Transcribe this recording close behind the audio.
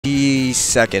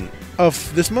22nd.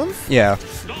 Of this month? Yeah.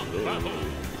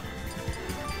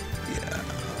 Yeah.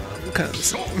 Kind of the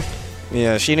same.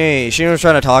 Yeah, she was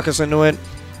trying to talk us into it.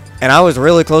 And I was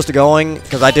really close to going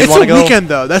because I did want to go. It's a weekend,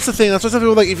 though. That's the thing. That's what some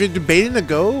people like. If you're debating to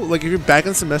go, like if you're back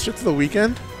in semester to the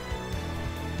weekend,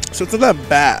 so it's not that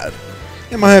bad,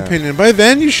 in my opinion. By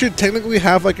then, you should technically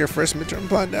have like your first midterm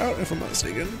planned out, if I'm not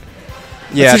mistaken.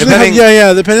 Yeah, depending.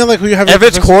 Depending on like who you have. If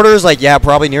it's quarters, like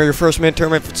probably near your first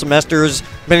midterm. If it's semesters,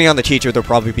 depending on the teacher, they'll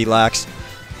probably be lax.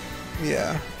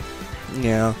 Yeah.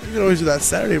 Yeah. You can always do that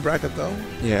Saturday bracket though.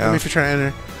 Yeah. I mean, if you're trying to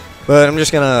enter. But I'm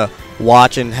just gonna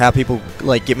watch and have people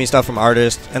like give me stuff from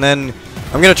artists, and then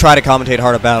I'm gonna try to commentate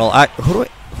Heart of Battle. Who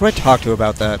do I talk to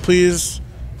about that? Please,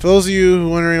 for those of you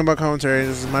wondering about commentary,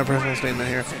 this is my personal statement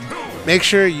here. Make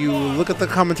sure you look at the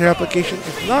commentary application.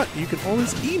 If not, you can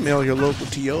always email your local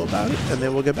TO about it, and they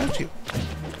will get back to you.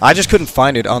 I just couldn't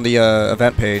find it on the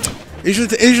event page. It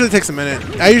usually takes a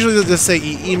minute. I usually just say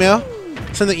email,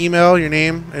 send the email, your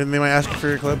name, and they might ask you for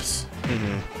your clips.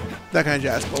 That kind of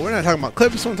jazz. But we're not talking about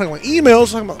clips. We're talking about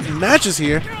emails. We're talking about matches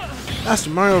here.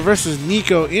 MastaMario versus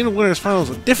Nicko in winners finals.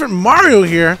 A different Mario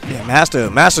here. Yeah,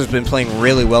 Masta's been playing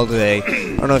really well today.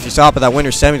 I don't know if you saw it, but that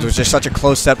winner's semis was just such a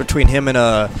close set between him and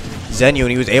Zenyu,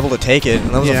 and he was able to take it.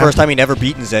 And that was the first time he'd ever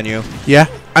beaten Zenyu. Yeah,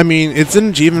 I mean, it's an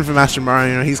achievement for MastaMario.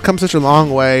 You know, he's come such a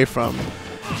long way from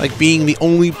like being the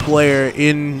only player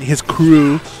in his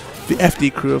crew. The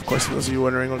FD crew, of course, for those of you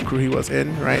wondering what crew he was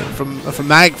in, right? From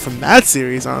that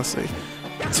series, honestly,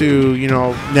 to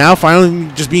now finally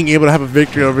just being able to have a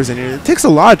victory over Zenyu. It takes a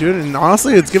lot, dude, and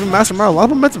honestly, it's given MastaMario a lot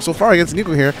of momentum so far against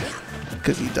Nicko here,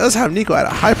 because he does have Nicko at a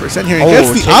high percent here. He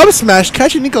gets the up smash,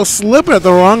 catching Nicko slipping at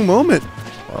the wrong moment.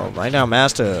 Well, right now,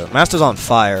 Masta's on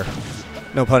fire.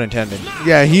 No pun intended.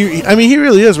 Yeah, I mean, he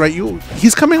really is, right?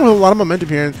 He's coming with a lot of momentum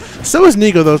here, and so is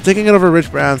Nicko, though, taking it over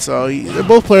Rich Brown. So they're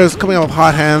both players coming out with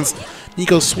hot hands.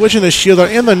 Nicko switching the shield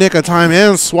out in the nick of time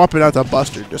and swapping out to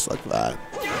Buster just like that.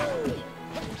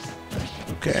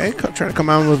 Okay, trying to come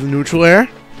out with a neutral air.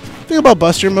 The thing about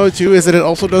Buster mode, too, is that it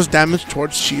also does damage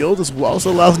towards shield as well, so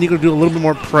it allows Nicko to do a little bit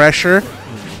more pressure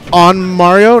on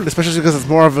Mario, especially because it's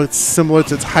more of a similar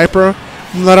to its hyper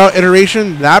let-out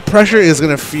iteration. That pressure is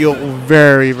going to feel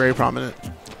very, very prominent.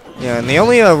 Yeah, and the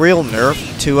only real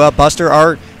nerf to Buster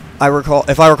art,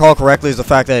 if I recall correctly, is the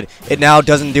fact that it now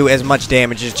doesn't do as much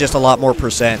damage. It's just a lot more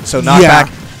percent. So knockback.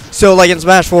 Yeah. So like in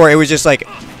Smash 4, it was just like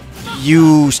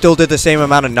you still did the same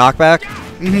amount of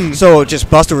knockback. So just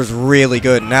Buster was really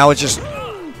good. Now it's just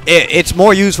it's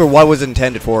more used for what was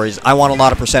intended for. Is I want a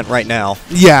lot of percent right now.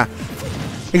 Yeah.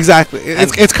 Exactly.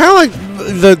 It's kind of like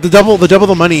the double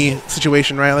the money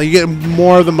situation, right? Like you get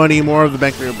more of the money, more of the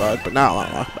bank for your buck, but not a lot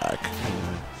of knockback.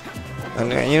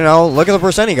 And look at the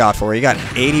percent he got for it. He got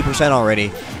 80%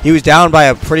 already. He was down by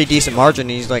a pretty decent margin.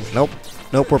 And he's like, nope,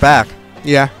 we're back.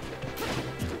 Yeah.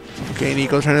 Okay,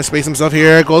 Nicko trying to space himself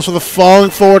here. Goes for the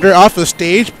falling forwarder off the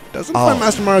stage. Doesn't find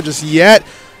MastaMario just yet.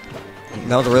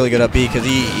 That was a really good up B because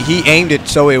he aimed it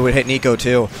so it would hit Nicko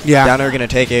too. Yeah. Down there going to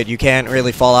take it. You can't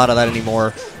really fall out of that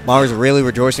anymore. Mario's really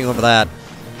rejoicing over that.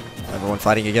 Everyone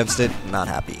fighting against it, not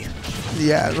happy.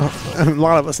 Yeah, a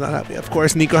lot of us not happy. Of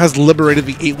course, Nicko has liberated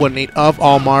the 818 of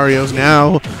all Marios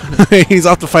now. He's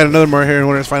off to fight another Mario here in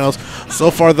winners finals.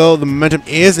 So far, though, the momentum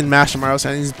is in MastaMario's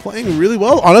hand. He's playing really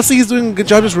well. Honestly, he's doing a good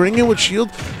job just running in with shield.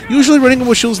 Usually running in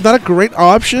with shield is not a great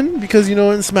option because,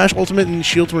 in Smash Ultimate and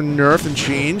shields were nerfed and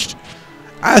changed.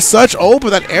 As such, but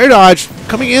that air dodge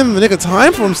coming in the nick of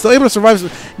time for him, still able to survive. So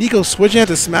Nicko switching out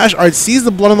to Smash Art, sees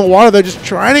the blood on the water. They're just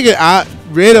trying to get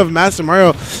rid of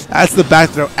MastaMario. That's the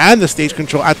back throw and the stage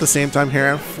control at the same time here,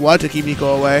 and Flood to keep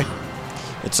Nicko away.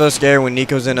 It's so scary when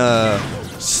Nico's in a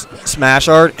Smash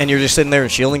Art and you're just sitting there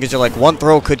and shielding because you're like, one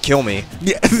throw could kill me.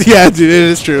 Yeah, yeah, dude, it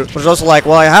is true. But it's also like,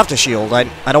 well, I have to shield.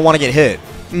 I don't want to get hit.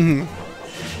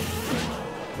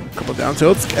 Couple down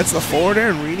tilts, gets the forward air,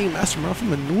 and reading MastaMario from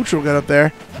the neutral get up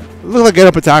there. Look like a get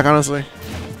up attack, honestly.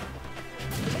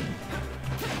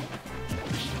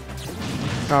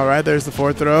 Alright, there's the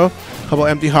forward throw. Couple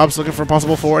empty hops looking for a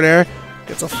possible forward air.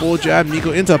 Gets a full jab,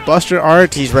 Nicko into Buster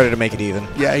Art. He's ready to make it even.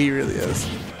 Yeah, he really is.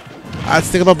 Let's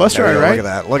think about Buster Art, right? Look at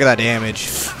that. Look at that damage.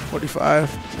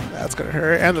 45. That's going to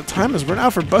hurt. And the time has run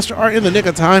out for Buster Art in the nick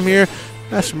of time here.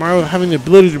 MastaMario having the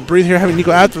ability to breathe here, having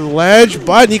Nicko out to the ledge,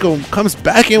 but Nicko comes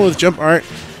back in with jump art.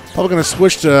 Probably going to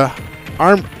switch to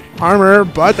armor,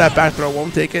 but that back throw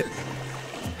won't take it.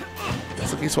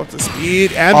 Looks like he swapped the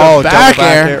speed and the back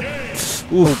air.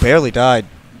 Ooh, barely died.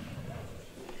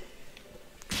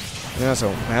 Yeah,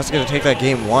 so Masta's going to take that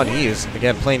game one. He is,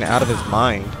 again, playing out of his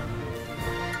mind.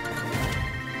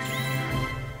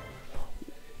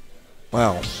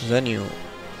 Wow, Zenyu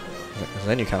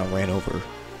kind of ran over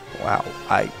Wow,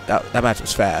 that match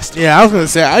was fast. Yeah, I was gonna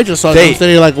say I just saw Jim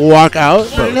Steady like walk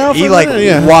out. Bro, he like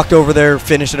walked over there,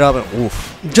 finished it up, and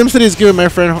oof. Jim Steady is giving my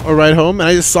friend a ride home, and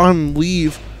I just saw him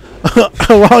leave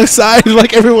alongside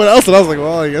like everyone else, and I was like,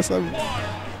 well, I guess I mean,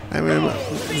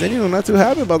 Zenyu not too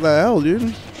happy about that L, dude.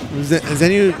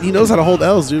 Zenyu, he knows how to hold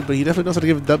L's, dude, but he definitely knows how to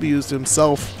give W's to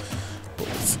himself.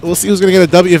 We'll see who's going to get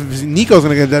a W, if Nicko's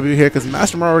going to get a W here, because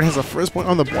MastaMario already has the first point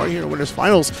on the board here in Winners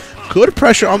Finals. Good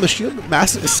pressure on the shield, but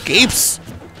Masta escapes.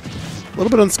 A little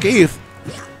bit unscathed.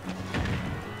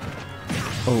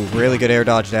 Oh, really good air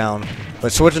dodge down.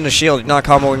 But switching to shield, not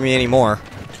comboing me anymore.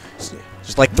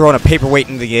 Just like throwing a paperweight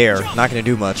into the air. Not going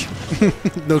to do much.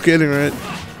 No kidding, right?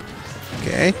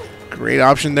 Okay. Great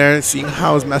option there, seeing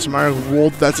how his MastaMario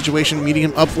rolled that situation, meeting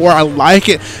him up for. I like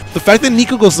it. The fact that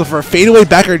Nicko goes for a fadeaway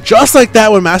backer just like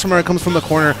that when MastaMario comes from the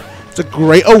corner. It's a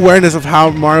great awareness of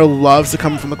how Mario loves to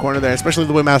come from the corner there, especially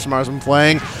the way MastaMario's been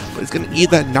playing. But he's going to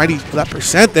eat that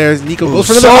 90% there as Nicko goes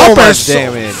for another upper. Much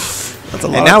damage. That's a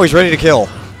lot. And now he's ready to kill.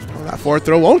 Well, that forward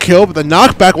throw won't kill, but the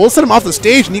knockback will set him off the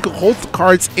stage. Nicko holds the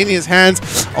cards in his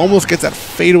hands, almost gets that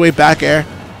fadeaway back air.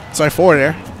 Sorry, forward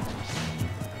air.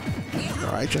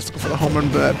 Just to go for the home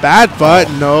run, bad, but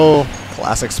no.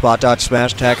 Classic spot dodge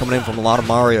smash attack coming in from a lot of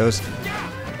Marios.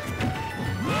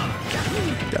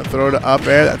 Got throw to up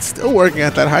air. That's still working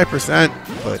at that high percent.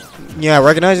 But yeah,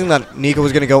 recognizing that Nicko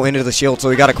was going to go into the shield,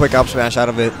 so he got a quick up smash out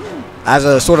of it as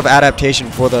a sort of adaptation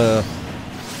for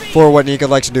what Nicko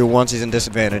likes to do once he's in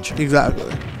disadvantage.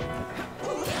 Exactly.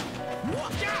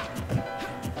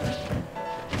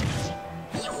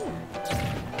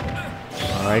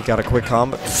 Alright, got a quick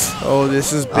combo. Oh,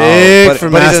 this is big for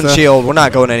But Masta. he's in shield. We're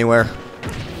not going anywhere.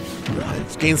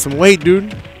 It's gained some weight,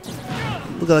 dude.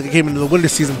 Looked like it came into the winter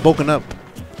season bulking up.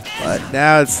 But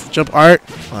now it's jump art.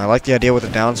 I like the idea with the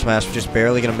down smash, just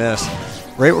barely going to miss.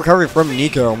 Great recovery from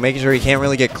Nicko, making sure he can't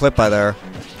really get clipped by there.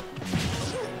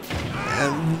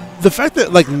 And the fact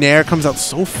that like Nair comes out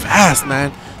so fast,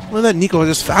 man. Look at that Nicko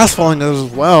just fast falling does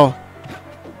as well.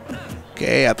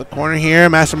 Okay, at the corner here,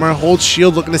 MastaMario holds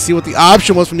shield, looking to see what the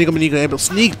option was from Nicko, but Nicko able to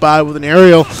sneak by with an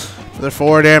aerial. Further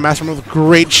forward there, MastaMario with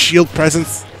great shield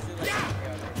presence.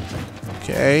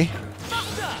 Okay.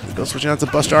 Nicko switching out to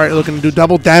Buster Art, looking to do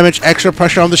double damage, extra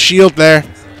pressure on the shield there.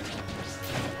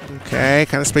 Okay,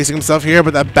 kind of spacing himself here,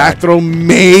 but that back throw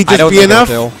may just be enough.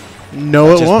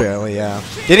 No, it won't. Barely, yeah.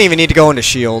 Didn't even need to go into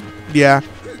shield. Yeah.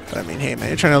 But I mean, hey man,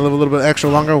 you're trying to live a little bit extra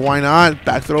longer. Why not?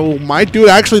 Back throw might do it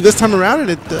actually this time around, and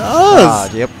it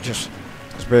does. Yep, just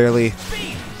barely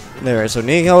there. So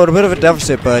Nicko with a bit of a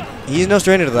deficit, but he's no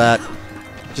stranger to that.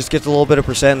 Just gets a little bit of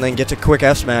percent, and then gets a quick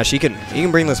F smash. He can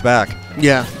bring this back.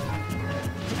 Yeah.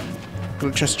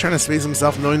 Just trying to space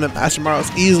himself, knowing that MastaMario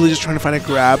is easily just trying to find a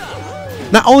grab.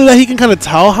 Not only that, he can kind of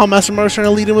tell how MastaMario's trying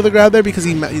to lead in with a grab there, because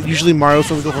usually Mario's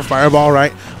supposed to go for fireball,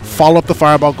 right? Follow up the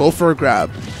fireball, go for a grab.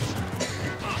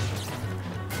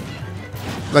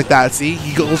 Like that, see?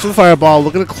 He goes for the fireball,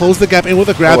 looking to close the gap in with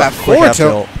a grab at forward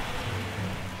tilt.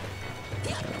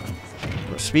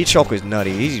 Speed Shulk is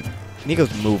nutty.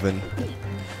 Nicko's moving.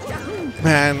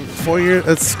 Man, 4 years,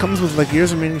 it comes with like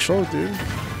years of meaning Shulk, dude.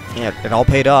 Yeah, it all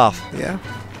paid off. Yeah.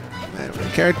 Man, when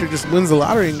a character just wins the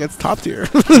lottery and gets top tier.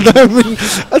 I mean,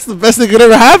 that's the best thing could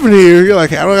ever happen to you. You're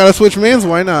like, hey, I don't gotta switch mains,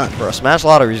 why not? Bro, Smash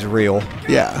Lottery's real.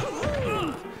 Yeah.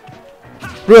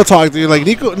 Real talk, dude. Like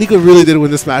Nicko really did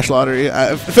win the Smash Lottery.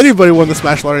 If anybody won the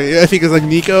Smash Lottery, I think it's like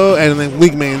Nicko and then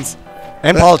League mains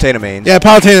and Palutena mains. Yeah,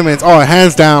 Palutena mains. Oh,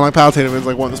 hands down, like Palutena mains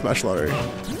like won the Smash Lottery.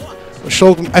 But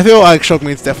Shulk, I feel like Shulk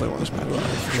mains definitely won the Smash Lottery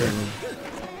for sure.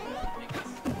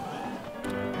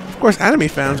 Of course, anime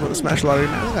fans won the Smash Lottery.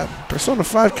 Now we got Persona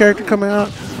 5 character coming out.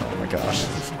 Oh my gosh.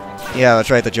 Yeah, that's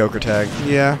right, the Joker tag.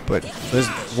 Yeah. But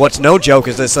what's no joke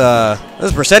is this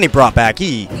percent he brought back.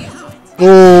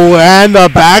 Oh, and the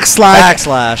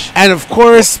backslash. And of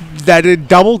course, that did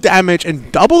double damage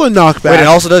and double a knockback. Wait, it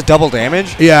also does double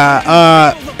damage?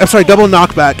 Yeah. I'm sorry, double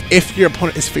knockback if your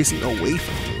opponent is facing away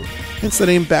from you. Hence the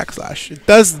name backslash. It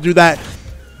does do that.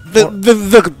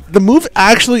 The move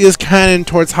actually is canon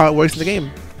towards how it works in the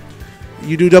game.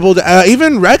 You do double.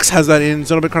 Even Rex has that in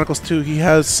Xenoblade Chronicles 2. He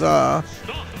has a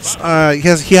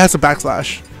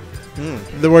backslash.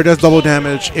 The word does double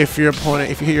damage if you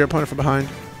hit your opponent from behind.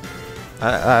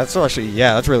 That's actually,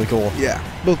 yeah, that's really cool. Yeah,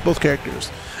 both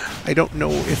characters. I don't know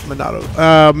if Minato.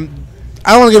 I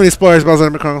don't want to give any spoilers about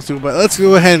Xenoblade Chronicles 2, but let's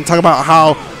go ahead and talk about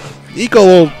how Nicko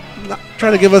will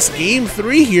try to give us game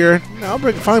 3 here. Now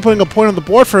finally putting a point on the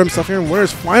board for himself here in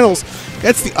Winners Finals.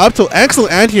 Gets the up tilt,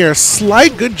 excellent anti-air,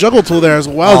 slight good juggle tool there as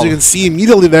well, as you can see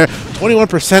immediately there.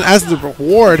 21% as the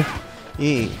reward.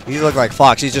 He look like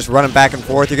Fox. He's just running back and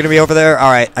forth. You're going to be over there?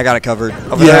 All right, I got it covered.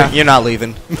 Over there, you're not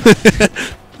leaving.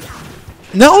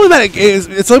 Not only that, it's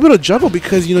a little bit of juggle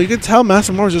because, you know, you can tell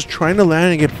MastaMario is just trying to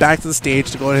land and get back to the stage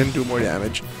to go ahead and do more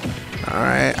damage.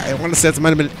 Alright, I want to say that might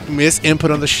have been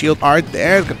misinput on the shield art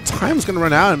there. Time's going to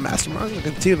run out and MastaMario is going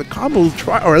to continue the combo,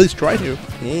 or at least try to.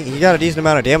 He got a decent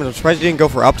amount of damage. I'm surprised he didn't go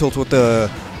for up tilts with the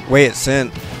way it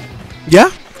sent.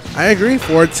 Yeah, I agree.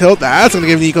 Forward tilt, that's going to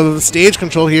give Nicko the stage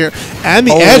control here. And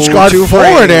the edge guard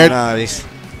forward there. Nice.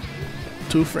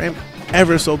 2-frame,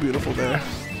 ever so beautiful there.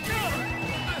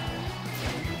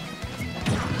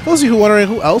 Those of you who are wondering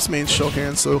who else mains Shulk here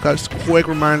in SoCal, just a quick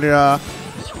reminder,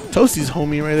 Toasty's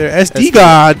homie right there, SD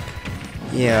God.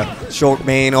 Yeah, Shulk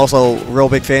main, also real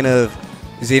big fan of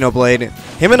Xenoblade.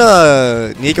 Him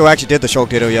and Nicko actually did the Shulk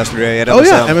Ditto yesterday at MSM. Oh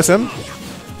yeah,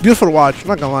 MSM. Beautiful to watch, I'm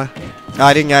not gonna lie.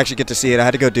 I didn't actually get to see it, I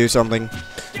had to go do something.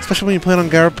 Especially when you play it on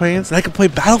Gara planes, and I can play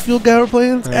Battlefield Gara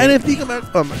planes, and if Nicko match,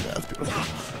 oh my god, that's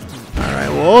beautiful.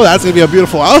 Alright, well, that's gonna be a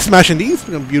beautiful out smash indeed.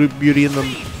 Beauty in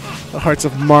the hearts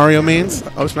of Mario mains.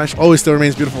 Oh, Smash always still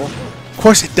remains beautiful. Of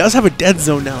course, it does have a dead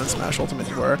zone now in Smash Ultimate,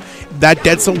 where that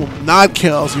dead zone will not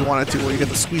kill as you want it to, where you get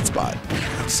the sweet spot.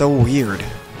 It's so weird.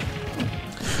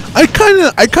 I kind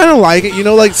of like it. You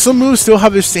know, like some moves still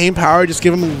have their same power. Just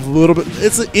give them a little bit.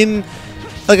 It's in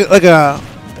like a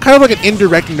kind of like an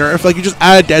indirect nerf. Like you just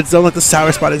add a dead zone. Like the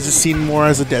sour spot is just seen more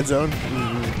as a dead zone.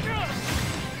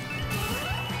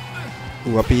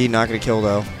 Ooh, up B, not gonna kill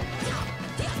though.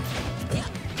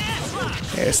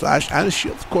 Air slash out of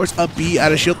shield, of course. Up B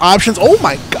out of shield options. Oh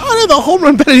my god, the home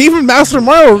run bennett. Even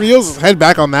MastaMario reels his head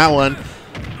back on that one.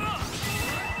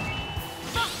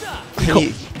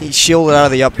 He shielded out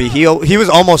of the up B. He was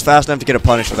almost fast enough to get a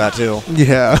punish for that too.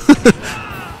 Yeah.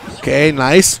 Okay,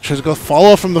 nice. Tries to go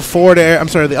follow from the forward air. I'm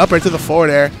sorry, the up air to the forward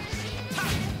air.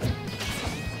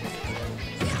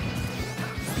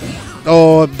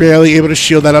 Oh, barely able to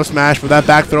shield that up smash, but that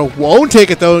back throw won't take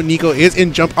it though. Nicko is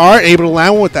in jump art, able to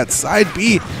land one with that side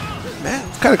B. Man,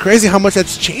 it's kind of crazy how much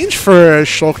that's changed for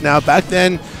Shulk now. Back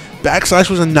then, backslash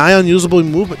was a nigh unusable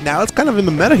move, but now it's kind of in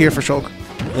the meta here for Shulk.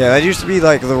 Yeah, that used to be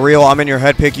like the real I'm in your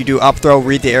head pick. You do up throw,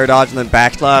 read the air dodge, and then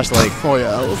backslash. Like, oh yeah,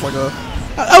 that was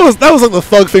like that was like the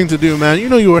thug thing to do, man. You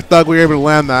know you were a thug when you were able to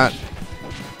land that.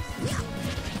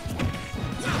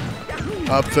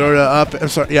 Up throw to up. I'm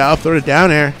sorry, yeah, up throw to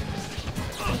down air.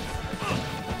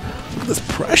 This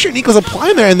pressure Nicko's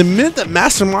applying there, and the minute that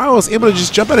MastaMario was able to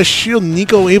just jump out of shield,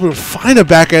 Nicko able to find a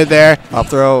back air there. Up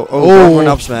throw, oh, an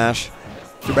up smash.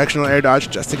 Directional air dodge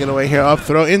just to get away here. Up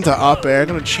throw into up air.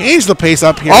 Gonna change the pace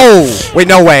up here. Oh, wait,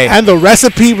 no way. And the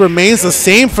recipe remains the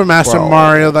same for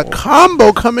MastaMario. The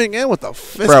combo coming in with the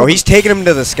fist. Bro, he's taking him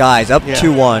to the skies, up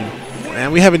 2-1.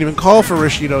 And we haven't even called for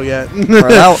Rishido yet.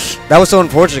 Bro, that was so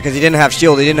unfortunate because he didn't have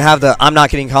shield. He didn't have the I'm not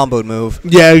getting comboed move.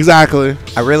 Yeah, exactly.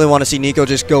 I really want to see Nicko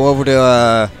just go over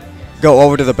to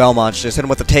the Belmont. Just hit him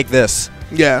with the take this.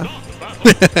 Yeah.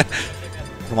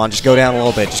 Come on, just go down a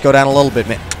little bit. Just go down a little bit,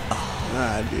 man.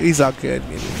 Nah, dude, he's all good.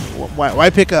 Why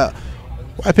pick a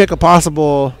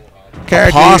possible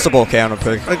character? A possible counter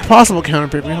pick. Like possible counter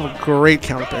pick. We have a great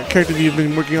counter pick. A character that you've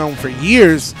been working on for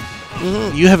years.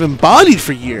 You have embodied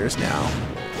for years now.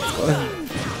 Let's go ahead and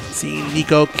see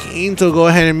Nicko keen to go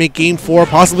ahead and make game 4,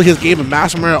 possibly his game. And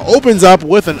MastaMario opens up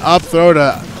with an up throw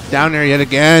to down air yet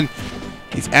again.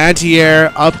 He's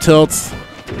anti-air, up tilts,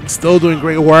 still doing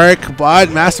great work, but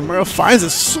MastaMario finds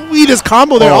the sweetest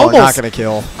combo there. Almost not gonna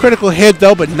kill. Critical hit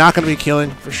though, but not gonna be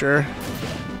killing for sure.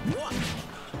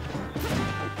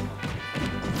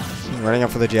 Running up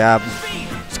for the jab.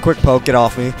 Just a quick poke, get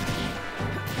off me.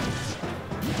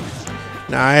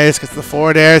 Nice, gets the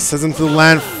forward air, sends him to the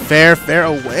land, fair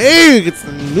away, gets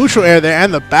the neutral air there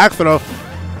and the back throw.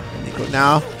 Nicko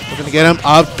now looking to get him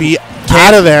up, be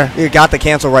out of there. You got the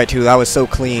cancel right too, that was so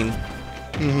clean.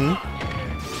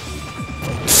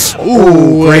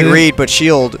 Ooh, great read, but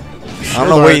shield. I don't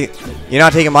know where you're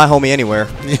not taking my homie anywhere.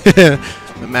 The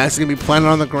Mask is going to be planted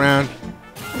on the ground.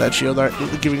 That shield art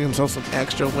giving himself some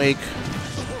extra wake.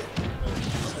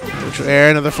 Neutral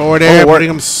air, another forward air, putting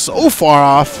him so far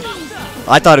off.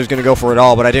 I thought he was going to go for it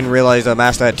all, but I didn't realize that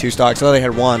Masta had 2 stocks. I thought they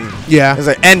had 1. Yeah. I was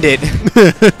like, end it.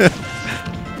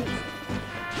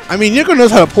 I mean, Nicko knows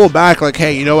how to pull back. Like,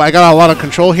 hey, you know, I got a lot of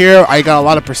control here. I got a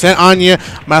lot of % on you.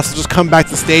 Masta just come back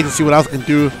to the stage and see what else I can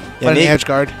do. Yeah, the edge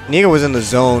guard. Nicko was in the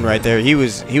zone right there. He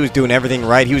was doing everything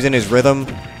right. He was in his rhythm.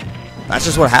 That's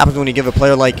just what happens when you give a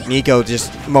player like Nicko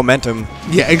just momentum.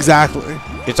 Yeah, exactly.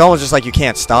 It's almost just like you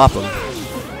can't stop him.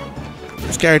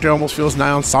 This character almost feels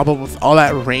nigh unstoppable with all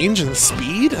that range and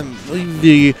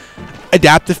the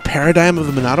adaptive paradigm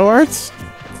of the Minato arts.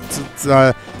 It's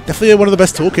definitely one of the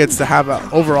best toolkits to have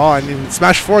overall. I mean,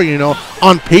 Smash 4, you know,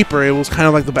 on paper, it was kind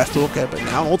of like the best toolkit, but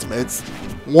now Ultimate, it's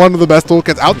one of the best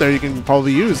toolkits out there you can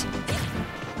probably use.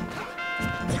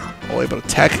 Oh, able to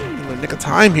tech in the nick of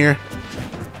time here.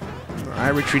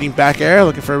 Alright, retreating back air,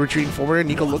 looking for a retreating forward.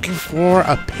 Nicko looking for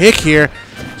a pick here.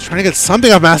 He's trying to get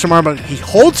something off MastaMario, but he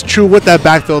holds true with that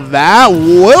back throw. That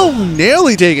will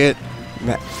nearly take it.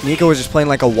 Nicko was just playing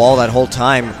like a wall that whole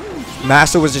time.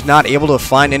 Master was just not able to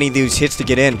find any of these hits to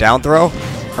get in. Down throw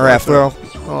or F throw.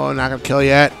 Oh, not gonna kill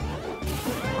yet.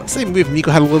 I'm saying maybe if Nicko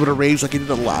had a little bit of rage like he did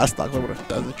the last stock, that would have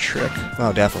done the trick.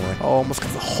 Oh, definitely. Oh, almost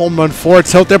gets the home run forward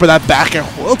tilt there, but that back air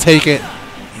will take it.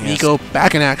 Yes. Nicko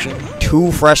back in action.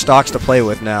 2 fresh stocks to play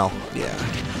with now. Yeah.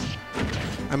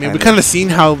 I mean, we kind of seen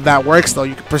how that works, though.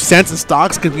 You can, percents and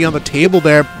stocks could be on the table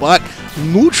there, but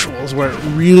neutrals where it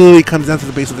really comes down to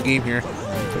the base of the game here.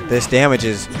 But this damage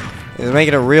is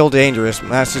making it real dangerous.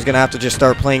 Master's going to have to just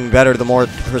start playing better the more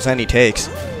percent he takes.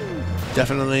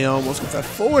 Definitely almost gets that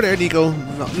forward air. Nicko,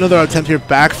 another attempt here.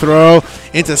 Back throw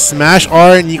into smash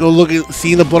art. Nicko looking,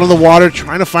 seeing the blood on the water,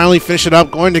 trying to finally finish it up,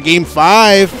 going to game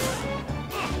 5.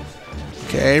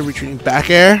 Okay, retreating back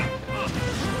air.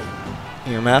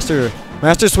 You know, Master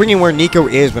swinging where Nicko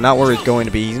is, but not where he's going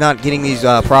to be. He's not getting these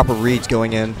proper reads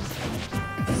going in.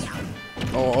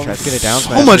 Oh, tries to get a down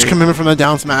so smash much read. commitment from the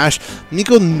down smash.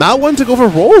 Nicko not wanting to go for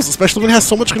rolls, especially when he has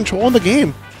so much control in the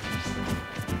game.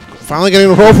 Finally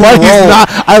getting a roll. Right?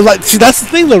 He's not. See, that's the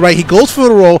thing, though, right? He goes for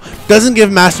the roll, doesn't give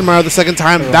MastaMario the second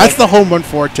time. That's the home run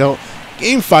forward tilt.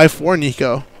 Game 5 for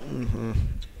Nicko.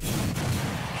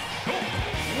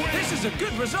 This is a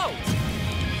good result.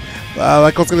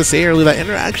 Like I was going to say earlier, that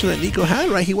interaction that Nicko had,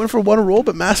 right? He went for one roll,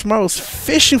 but MastaMario was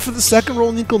fishing for the second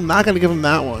roll. Nicko not going to give him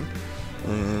that one.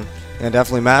 And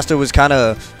definitely, Master was kind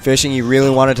of fishing. He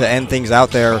really wanted to end things out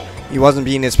there. He wasn't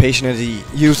being as patient as he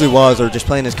usually was, or just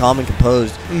playing as calm and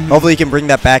composed. Hopefully, he can bring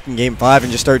that back in Game 5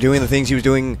 and just start doing the things he was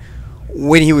doing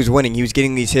when he was winning. He was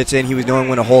getting these hits in. He was knowing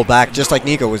when to hold back, just like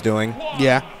Nicko was doing.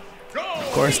 Yeah.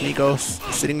 Of course, Nicko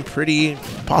sitting pretty.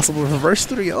 Possible reverse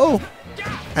 3-0.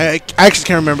 I actually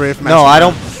can't remember if. No, I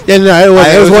don't. Yeah, no,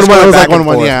 it was 1-1. It was like 1-1.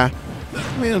 forth. Yeah.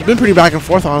 I mean, it's been pretty back and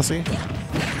forth, honestly.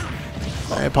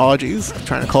 My apologies. I'm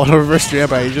trying to call it a reverse 3,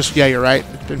 but you're right.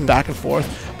 It's been back and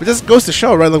forth. But this goes to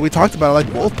show, right? Like we talked about,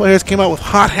 like both players came out with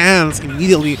hot hands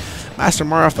immediately.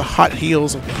 MastaMario off the hot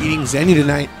heels of beating Zenny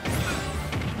tonight.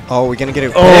 Oh, we're gonna get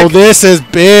it. Oh, this is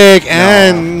big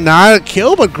and not a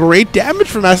kill, but great damage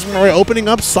from MastaMario opening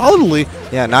up solidly.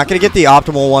 Yeah, not gonna get the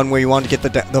optimal one where you want to get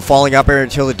the falling up air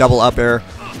until the double up air.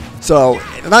 So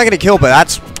not gonna kill, but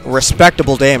that's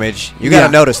respectable damage. You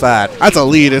gotta notice that. That's a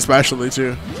lead, especially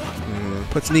too.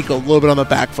 Puts Nicko a little bit on the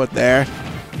back foot there.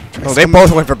 Oh, they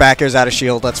both went for back airs out of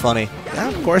shield. That's funny. Yeah,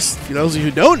 of course. For those of you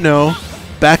who don't know,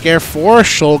 back air for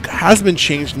Shulk has been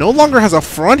changed. No longer has a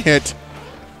front hit.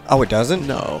 Oh, it doesn't?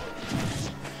 No.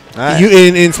 Right. You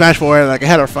in Smash 4, like it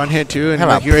had a front hit too, and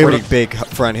like, you're able to big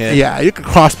front hit. Yeah, you could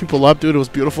cross people up, dude. It was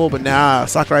beautiful. But now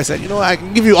Sakurai said, you know what? I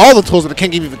can give you all the tools, but I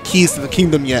can't give you the keys to the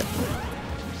kingdom yet.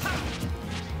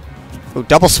 Ooh,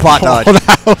 double spot dodge.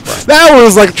 That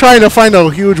was like trying to find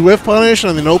a huge whiff punish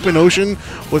on an open ocean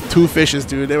with 2 fishes,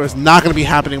 dude. There was not going to be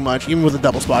happening much, even with a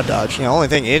double spot dodge. The only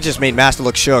thing, it just made Master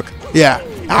look shook. Yeah.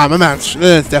 My man's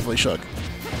it's definitely shook.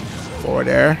 Forward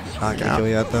air. Not gonna kill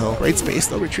yet, though. Great space,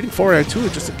 though. Retreating forward air, too,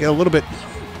 just to get a little bit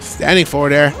standing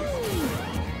forward air.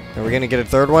 Are we going to get a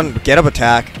third one? Get up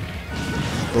attack.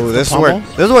 Ooh, this is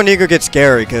where Nicko gets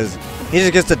scary, because he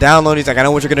just gets to download. He's like, I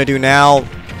know what you're going to do now.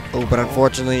 Oh, but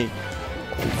unfortunately,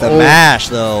 the mash,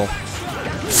 though.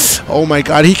 Oh, my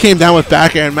God. He came down with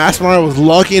back air, and MastaMario was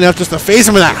lucky enough just to face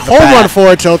him with that home run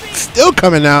forward tilt. Still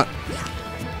coming out.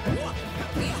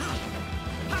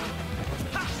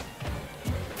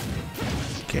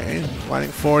 Okay, lining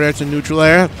forward air to neutral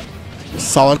air.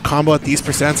 Solid combo at these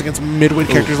percents against mid-weight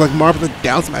characters like Marv with the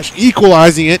down smash,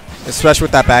 equalizing it. Especially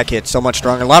with that back hit, so much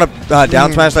stronger. A lot of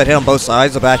down smash that hit on both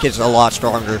sides. The back hit's a lot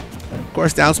stronger. Of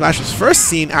course, down smash was first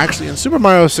seen actually in Super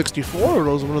Mario 64. It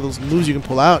was one of those moves you can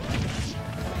pull out.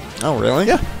 Oh, really?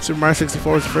 Yeah, Super Mario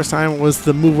 64 was the first time. It was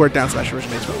the move where down smash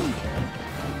originates from.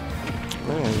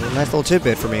 Oh, a nice little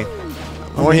tidbit for me.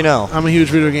 What do you know? I'm a huge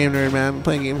video game nerd, man. I've been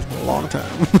playing games for a long time.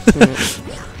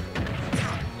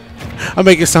 I'll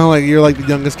make it sound like you're like the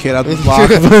youngest kid out the block.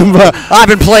 But I've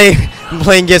been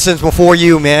playing it since before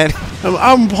you, man.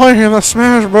 I'm playing the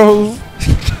Smash Bros.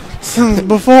 since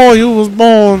before you was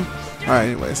born. Alright,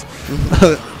 anyways.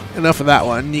 Enough of that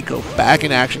one. Nicko back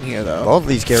in action here, though. Both of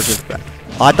these characters back.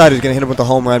 I thought he was going to hit him with the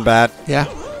home run bat. Yeah.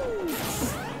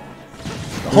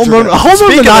 Home run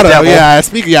Monado. Yeah, I was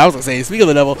going to say, speak of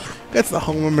the devil. Gets the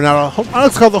home run Monado.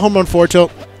 Let's call it the home run forward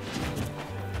tilt.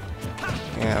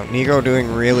 Nicko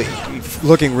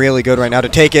looking really good right now to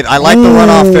take it. I like the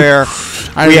runoff fair.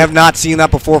 We have not seen that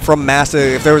before from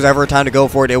Masta. If there was ever a time to go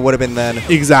for it, it would have been then.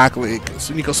 Exactly.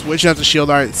 So Nicko switching out to shield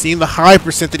art, seeing the high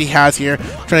percent that he has here,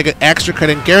 trying to get extra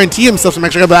credit and guarantee himself some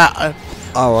extra credit.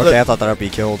 Oh, okay. I thought that would be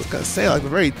killed. I was gonna say, like the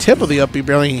very tip of the up B,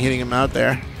 barely hitting him out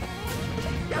there.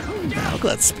 Now look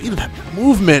at that speed of that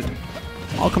movement.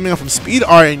 All coming up from speed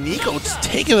art, and Nicko just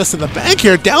taking us to the bank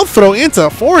here. Down throw into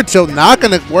forward tilt. Not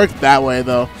going to work that way,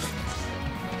 though.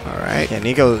 All right. Yeah,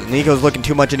 Nicko's looking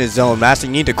too much in his zone. Masta,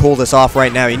 you need to cool this off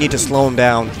right now. You need to slow him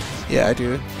down. Yeah,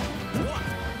 dude.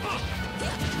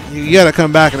 You got to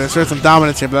come back and assert some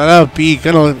dominance here, but that B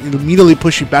going to immediately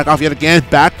push you back off yet again.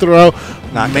 Back throw.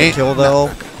 Not going to kill,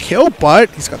 though. Kill, but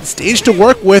he's got the stage to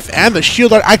work with, and the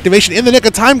shield art activation in the nick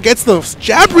of time gets the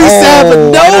jab reset, but no!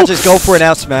 Why not just go for an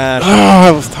out smash?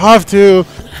 Oh, it was tough, too.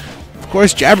 Of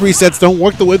course, jab resets don't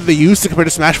work the way that they used to compared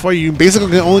to Smash 4. You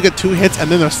basically can only get 2 hits, and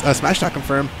then a smash not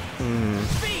confirm.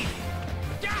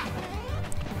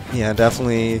 Yeah,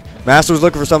 definitely. Masta was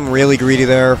looking for something really greedy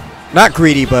there. Not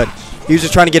greedy, but he was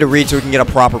just trying to get a read so he can get a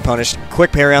proper punish.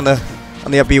 Quick parry on the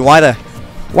up B. Why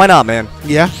not, man?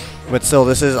 Yeah. But still,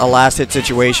 this is a last hit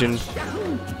situation.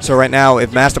 So right now,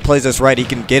 if Masta plays this right, he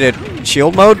can get it in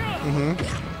shield mode.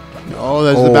 Oh,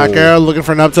 there's the back air. Looking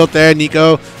for an up tilt there.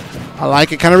 Nicko, I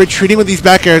like it. Kind of retreating with these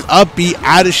back airs. Up B,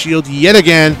 out of shield yet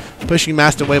again. Pushing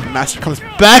Masta away, but Masta comes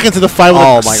back into the fight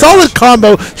with a solid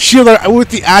combo. Shield with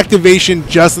the activation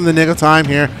just in the nick of time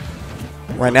here.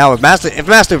 Right now, if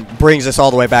Masta brings this all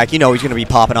the way back, you know he's going to be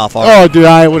popping off. Oh, dude,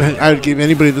 I would give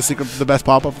anybody the best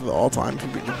pop-up of all time for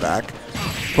being back.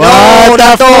 But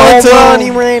not the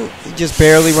whole run. He just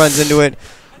barely runs into it.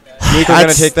 Nicko's going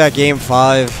to take that game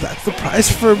 5. That's the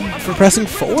price for pressing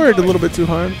forward a little bit too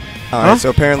hard. All right, so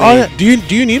apparently... Oh, yeah. Do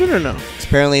you need it or no?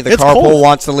 Apparently the carpool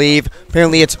wants to leave.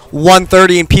 Apparently it's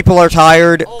 1:30 and people are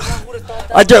tired.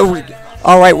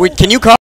 All right, can you call?